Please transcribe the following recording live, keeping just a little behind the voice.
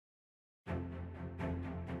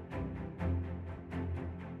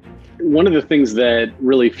one of the things that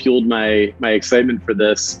really fueled my excitement for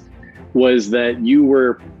this was that you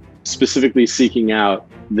were specifically seeking out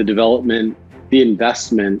the development, the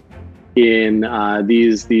investment in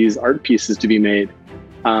these art pieces to be made.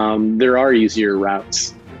 There are easier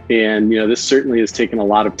routes, and this certainly has taken a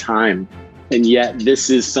lot of time, and yet this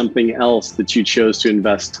is something else that you chose to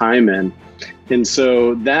invest time in. And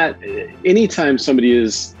so that anytime somebody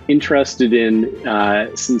is interested in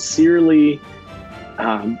sincerely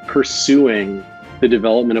pursuing the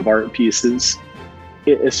development of art pieces,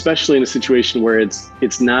 especially in a situation where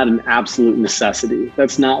it's not an absolute necessity.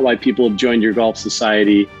 That's not why people have joined your golf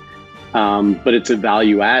society, but it's a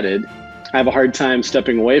value added. I have a hard time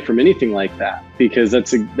stepping away from anything like that because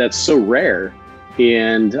that's so rare.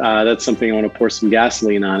 And that's something I want to pour some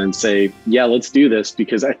gasoline on and say, yeah, let's do this,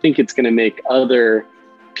 because I think it's going to make other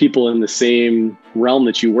people in the same realm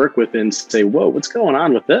that you work with and say, whoa, what's going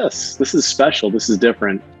on with this? This is special. This is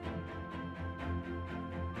different.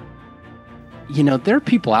 There are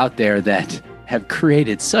people out there that have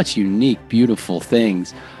created such unique, beautiful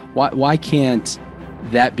things. Why can't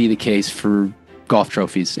that be the case for golf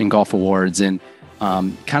trophies and golf awards and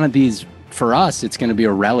kind of these? For us, it's going to be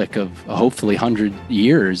a relic of hopefully 100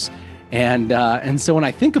 years. And so when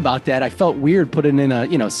I think about that, I felt weird putting in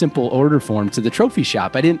a simple order form to the trophy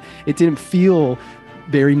shop. It didn't feel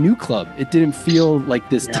very New Club. It didn't feel like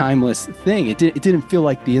this timeless thing. It didn't feel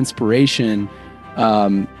like the inspiration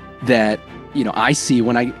that I see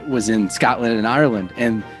when I was in Scotland and Ireland,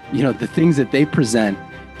 and the things that they present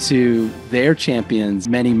to their champions.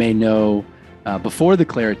 Many may know before the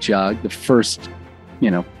Claret Jug, the first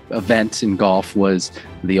event in golf was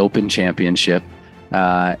the Open Championship,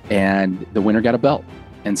 and the winner got a belt.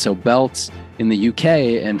 And so belts in the UK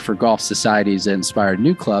and for golf societies that inspired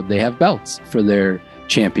New Club, they have belts for their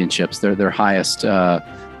championships. They're their highest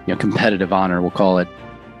competitive honor, we'll call it.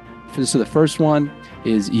 So the first one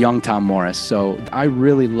is young Tom Morris. So I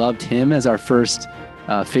really loved him as our first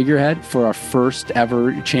figurehead for our first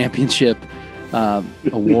ever championship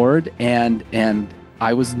award, and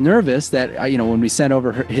I was nervous that, when we sent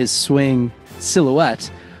over his swing silhouette,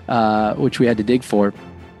 which we had to dig for,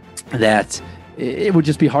 that it would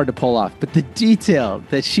just be hard to pull off. But the detail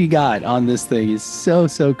that she got on this thing is so,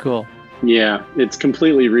 so cool. Yeah, it's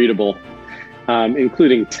completely readable,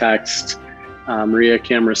 including text. Maria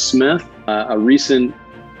Camera Smith, a recent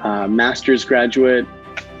master's graduate,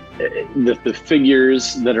 the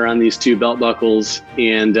figures that are on these two belt buckles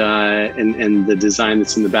and the design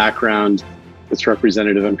that's in the background, it's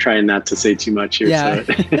representative. I'm trying not to say too much here.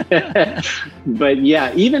 Yeah. So. But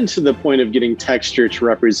yeah, even to the point of getting texture to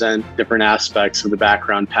represent different aspects of the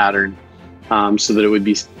background pattern, so that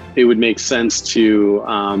it would make sense to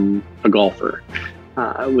a golfer,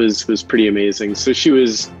 was pretty amazing. So she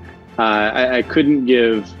was, I couldn't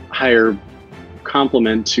give higher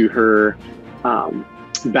compliment to her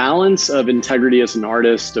balance of integrity as an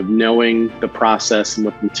artist, of knowing the process and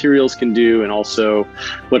what materials can do, and also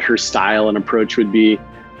what her style and approach would be.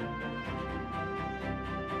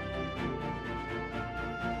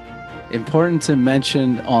 Important to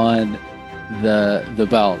mention on the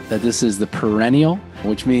belt that this is the Perennial,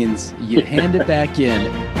 which means you hand it back in